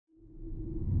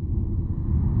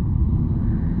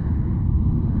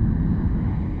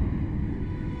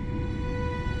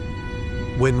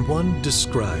When one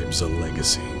describes a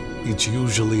legacy, it's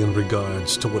usually in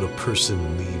regards to what a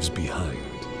person leaves behind.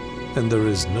 And there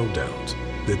is no doubt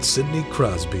that Sidney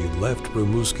Crosby left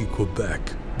Rimouski, Quebec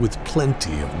with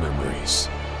plenty of memories.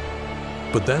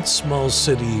 But that small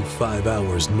city 5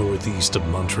 hours northeast of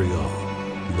Montreal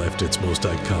left its most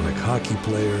iconic hockey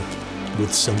player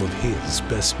with some of his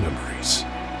best memories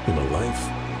in a life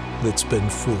that's been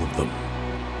full of them.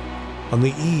 On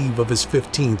the eve of his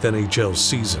 15th NHL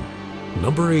season,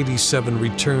 number 87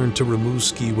 returned to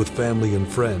Rimouski with family and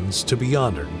friends to be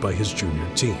honored by his junior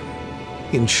team,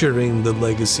 ensuring the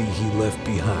legacy he left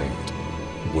behind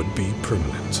would be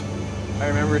permanent. I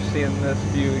remember seeing this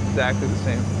view exactly the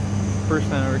same. First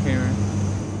time I ever came here.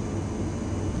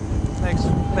 Thanks.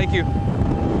 Thank you.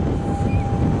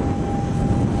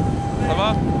 Ça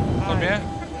va? Ça va bien?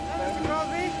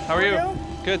 How are you?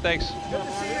 Good, thanks. Good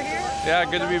to see you here. Yeah,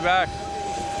 good to be back.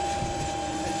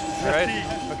 All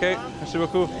right. Okay. Merci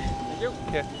beaucoup. Thank you.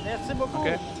 Okay. Merci beaucoup.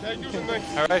 Okay. Thank you.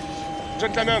 All right.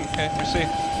 Gentlemen. Okay. Merci.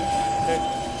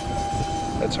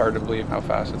 Okay. It's hard to believe how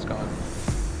fast it's gone.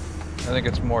 I think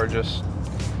it's more just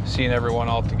seeing everyone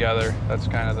all together. That's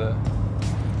kind of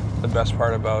the best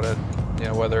part about it. You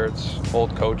know, whether it's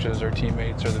old coaches or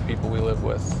teammates or the people we live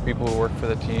with, people who work for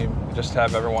the team, just to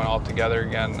have everyone all together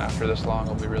again after this long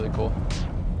will be really cool.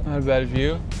 Not a bad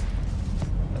view.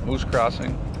 Moose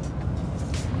Crossing.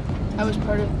 I was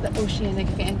part of the Oceanic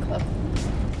fan club.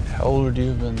 How old would you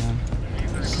have been then?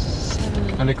 7.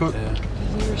 And yeah.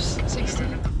 You were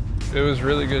 16. It was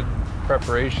really good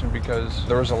preparation because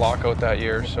there was a lockout that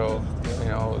year, so you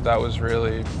know that was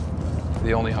really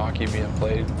the only hockey being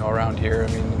played around here.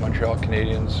 I mean, the Montreal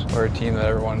Canadiens were a team that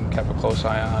everyone kept a close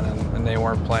eye on, and they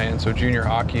weren't playing. So junior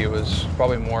hockey was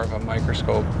probably more of a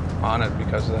microscope on it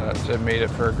because of that. It made it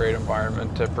for a great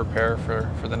environment to prepare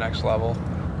for the next level.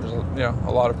 There's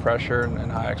a lot of pressure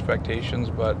and high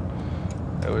expectations, but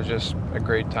it was just a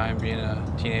great time being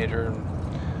a teenager and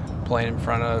playing in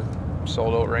front of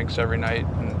sold-out rinks every night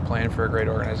and playing for a great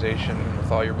organization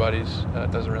with all your buddies.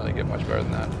 It doesn't really get much better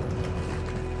than that.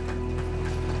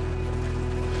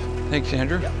 Thanks,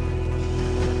 Andrew. Yep.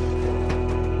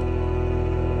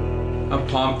 I'm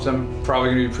pumped. I'm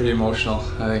probably going to be pretty emotional.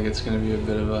 I think it's going to be a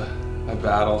bit of a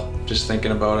battle. Just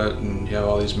thinking about it, and you have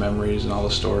all these memories and all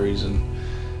the stories and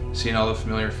seeing all the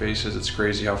familiar faces. It's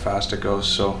crazy how fast it goes.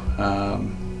 So,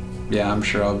 yeah, I'm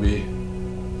sure I'll be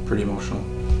pretty emotional.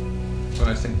 When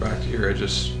I think back to here,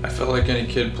 I felt like any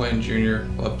kid playing junior,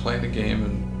 loved playing the game,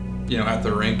 and you know, at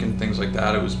the rink and things like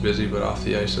that, it was busy, but off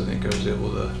the ice, I think I was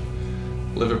able to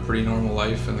live a pretty normal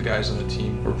life, and the guys on the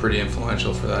team were pretty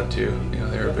influential for that too. You know,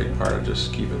 they were a big part of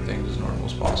just keeping things as normal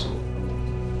as possible.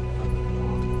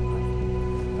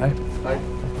 Hi. Hi.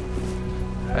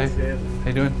 Hi. How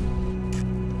you doing?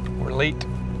 We're late.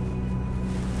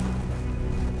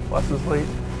 Wes is late.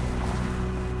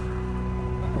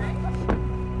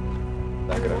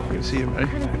 Good to see you, buddy.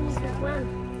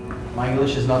 My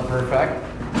English is not perfect.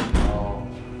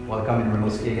 Welcome in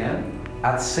Rimouski again.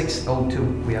 At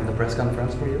 6:02, we have the press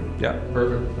conference for you. Yeah,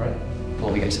 perfect. Right?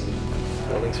 Love you guys.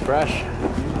 Building's fresh.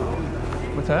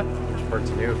 What's that? Which part's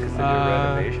new? Because they did a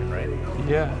renovation, right?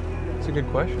 Yeah, it's a good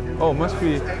question. Oh, it must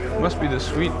be the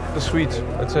suites.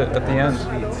 That's it, at the end.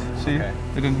 Suites. See, okay.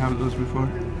 They didn't have those before.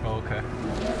 Oh, okay.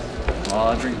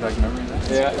 Well, that brings back memories.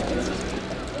 Yeah.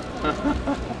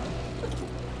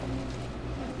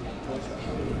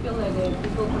 Feel like the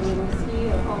people from Rimouski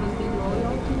have always been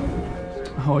loyal to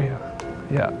you? Oh yeah,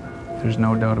 yeah. There's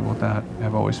no doubt about that.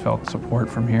 I've always felt support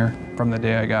from here, from the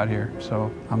day I got here.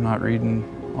 So I'm not reading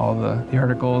all the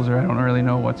articles, or I don't really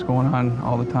know what's going on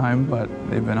all the time, but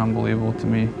they've been unbelievable to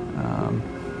me.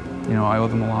 You know, I owe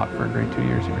them a lot for a great 2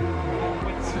 years here.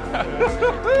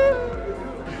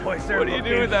 What do you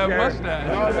do with that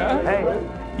mustache? Hey.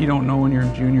 You don't know when you're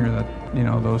a junior that, you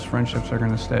know, those friendships are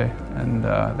going to stay, and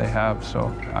they have.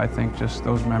 So I think just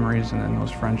those memories and then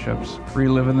those friendships,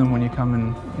 reliving them when you come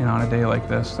in, you know, on a day like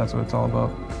this, that's what it's all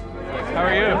about. How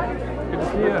are you? Good to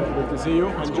see you. Good to see you.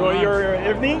 Enjoy your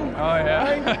evening. Oh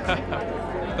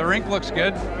yeah. The rink looks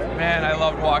good. Man, I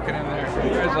loved walking in there.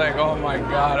 It was like, oh my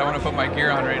God, I want to put my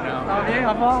gear on right now.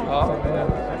 Oh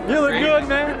man. You look good,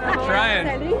 man. I'm trying.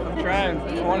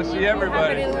 I want to see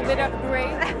everybody. A little bit of gray.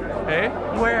 Hey?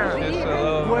 Where? Just a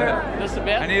little bit. Just a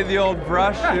bit? I need the old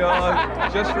brush, you know,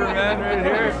 just for men right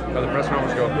here. How the press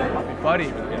conference go?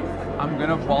 Buddy, I'm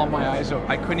gonna bawl my eyes out.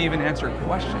 I couldn't even answer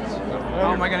questions.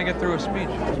 How am I gonna get through a speech?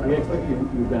 We expect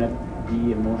you're gonna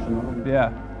be emotional.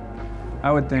 Yeah,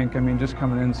 I would think. I mean, just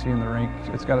coming in, seeing the rink,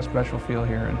 it's got a special feel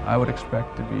here, and I would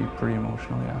expect to be pretty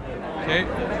emotional, yeah. Okay,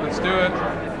 let's do it.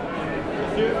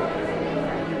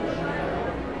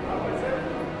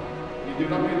 Hey,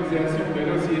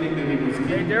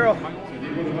 Daryl.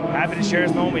 Happy to share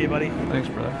this moment with you, buddy. Thanks,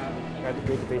 brother. Glad to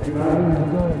be with you. I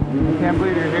can't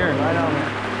believe you're here. I know,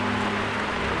 man.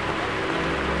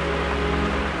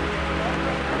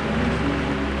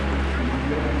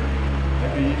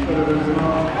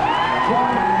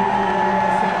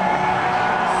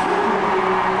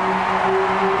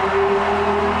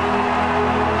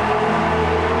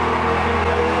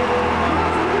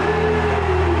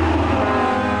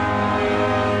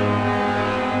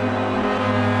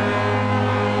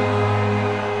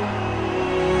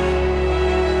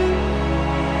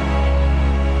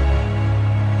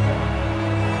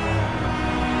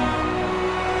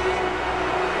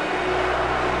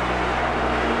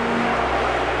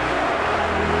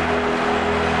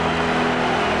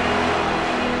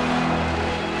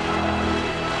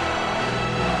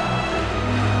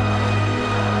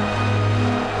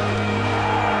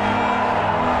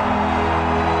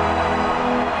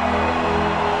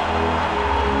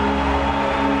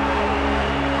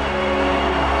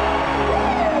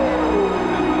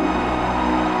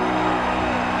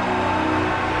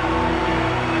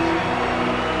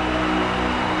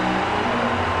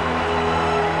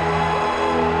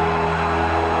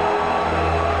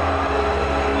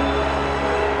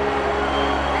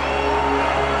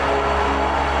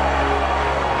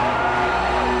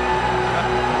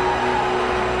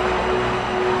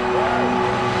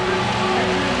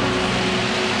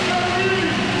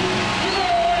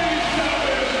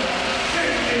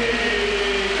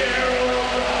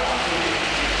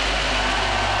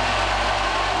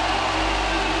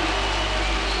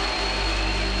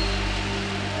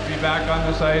 Back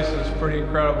on this ice is pretty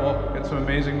incredible. Got some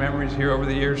amazing memories here over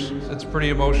the years. It's pretty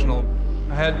emotional.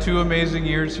 I had 2 amazing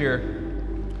years here.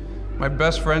 My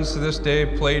best friends to this day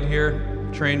played here,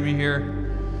 trained me here,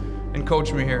 and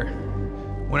coached me here.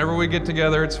 Whenever we get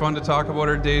together, it's fun to talk about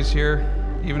our days here,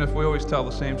 even if we always tell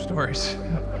the same stories.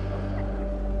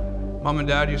 Mom and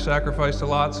Dad, you sacrificed a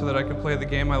lot so that I could play the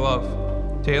game I love.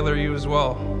 Taylor, you as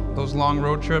well. Those long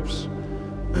road trips,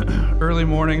 early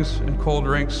mornings, and cold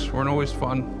rinks weren't always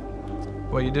fun.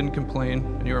 Well, you didn't complain,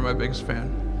 and you were my biggest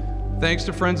fan. Thanks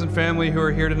to friends and family who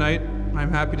are here tonight. I'm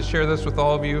happy to share this with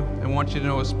all of you and want you to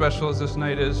know as special as this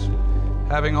night is,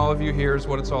 having all of you here is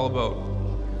what it's all about.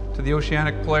 To the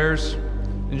Oceanic players,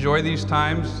 enjoy these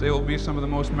times. They will be some of the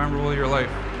most memorable of your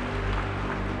life.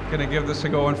 Gonna give this a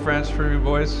go in French for you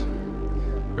boys.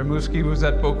 Rimouski, vous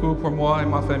êtes beaucoup pour moi et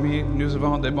ma famille. Nous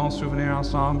avons des bons souvenirs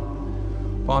ensemble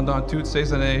pendant toutes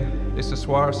ces années, et ce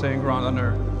soir, c'est un grand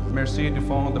honneur. Merci du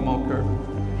fond de mon cœur.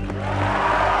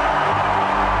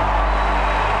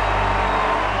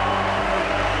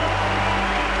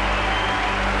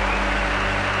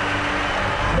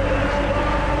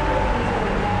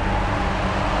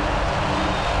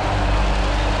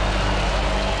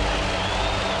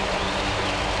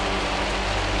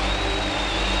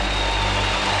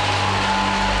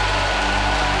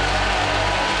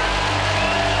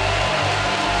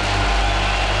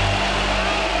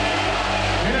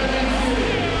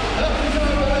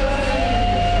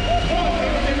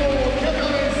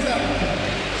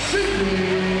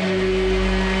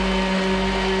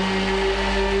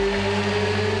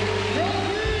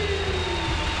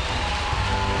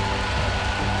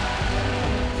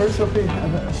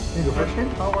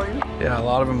 How are you? Yeah, a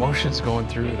lot of emotions going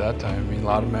through that time. I mean, a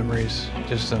lot of memories.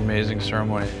 Just an amazing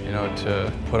ceremony, you know,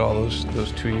 to put all those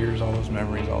 2 years, all those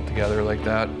memories all together like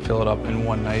that, fill it up in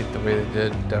one night the way they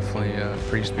did. Definitely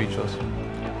pretty speechless.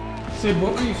 Sid,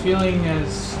 what were you feeling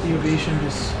as the ovation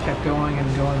just kept going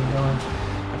and going and going?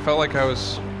 I felt like I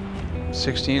was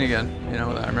 16 again. You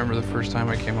know, I remember the first time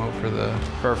I came out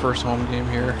for our first home game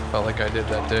here. Felt like I did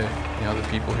that day. You know, the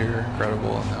people here are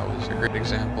incredible, and that was a great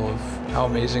example of how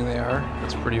amazing they are.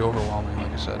 It's pretty overwhelming,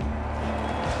 like I said.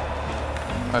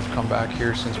 I've come back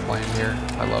here since playing here.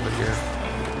 I love it here.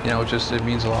 You know, it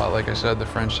means a lot. Like I said, the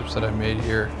friendships that I made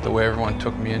here, the way everyone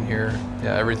took me in here,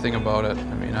 yeah, everything about it.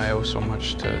 I mean, I owe so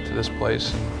much to this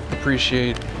place and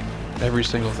appreciate every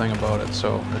single thing about it.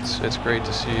 So it's great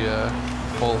to see a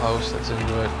full house that's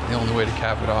into it. The only way to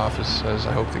cap it off is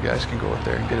I hope the guys can go out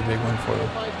there and get a big win for them.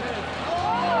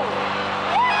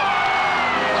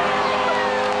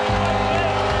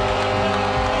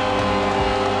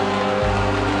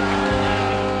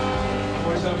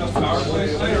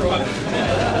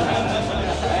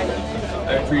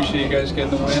 I appreciate you guys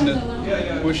getting the win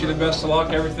and wish you the best of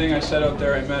luck. Everything I said out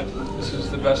there I meant. This is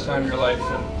the best time of your life,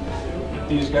 and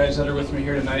these guys that are with me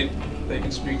here tonight, they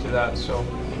can speak to that. So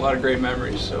a lot of great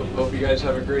memories. So hope you guys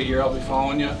have a great year. I'll be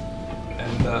following you,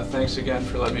 and thanks again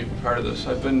for letting me be part of this.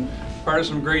 I've been part of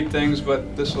some great things,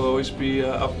 but this will always be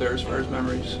up there as far as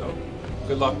memories. So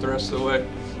Good luck the rest of the way.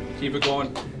 Keep it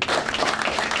going.